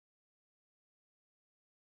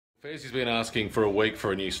Fairsy's been asking for a week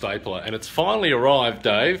for a new stapler, and it's finally arrived,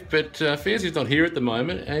 Dave, but Fairsy's not here at the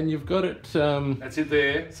moment, and you've got it That's it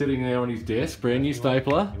there. sitting there on his desk, brand new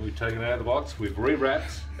stapler. And we've taken it out of the box, we've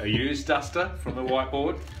rewrapped a used duster from the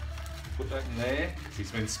whiteboard, put that in there, because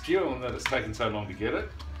he's been spewing that it's taken so long to get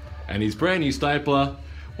it. And his brand new stapler,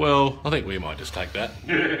 well, I think we might just take that.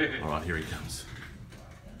 Alright, here he comes.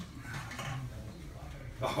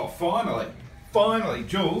 Oh, finally,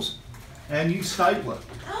 Jules, our new stapler.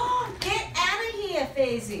 Oh, get out of here,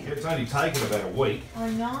 Fairsy. It's only taken about a week. I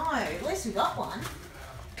know. At least we got one.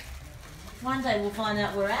 One day we'll find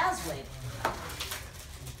out where ours went.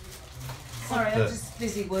 Sorry, I'm just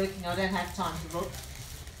busy working. I don't have time to look.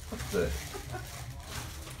 What the?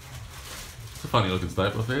 It's a funny looking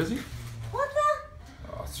stapler, Fairsy. What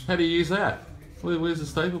the? Oh, it's How do you use that? Where's the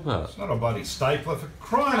staple part? not a bloody stapler, for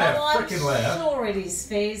crying out frickin' loud. I'm sure it is,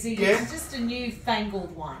 Fairsy. Yeah? It's just a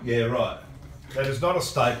newfangled one. Yeah, right. That is not a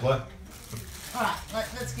stapler. Alright,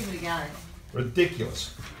 let's give it a go.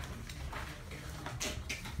 Ridiculous.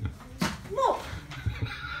 Look!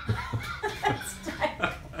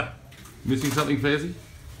 Missing something, Fairsy?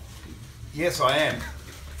 Yes, I am.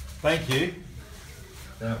 Thank you.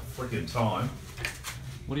 About frickin' time.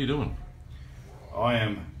 What are you doing? I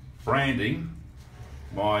am branding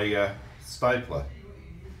my stapler.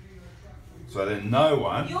 So then no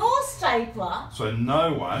one, Your stapler?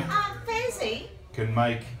 Fairsy, can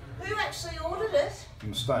make who actually ordered it? a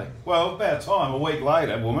mistake. Well, about time, a week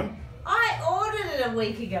later, woman. I ordered it a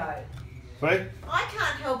week ago. See? I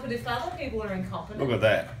can't help it if other people are incompetent. Look at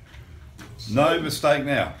that. No mistake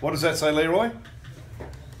now. What does that say, Leroy?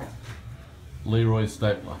 Leroy's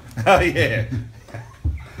stapler. Oh, yeah.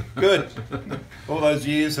 Good. All those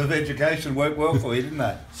years of education worked well for you, didn't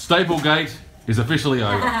they? Staplegate is officially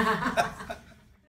over.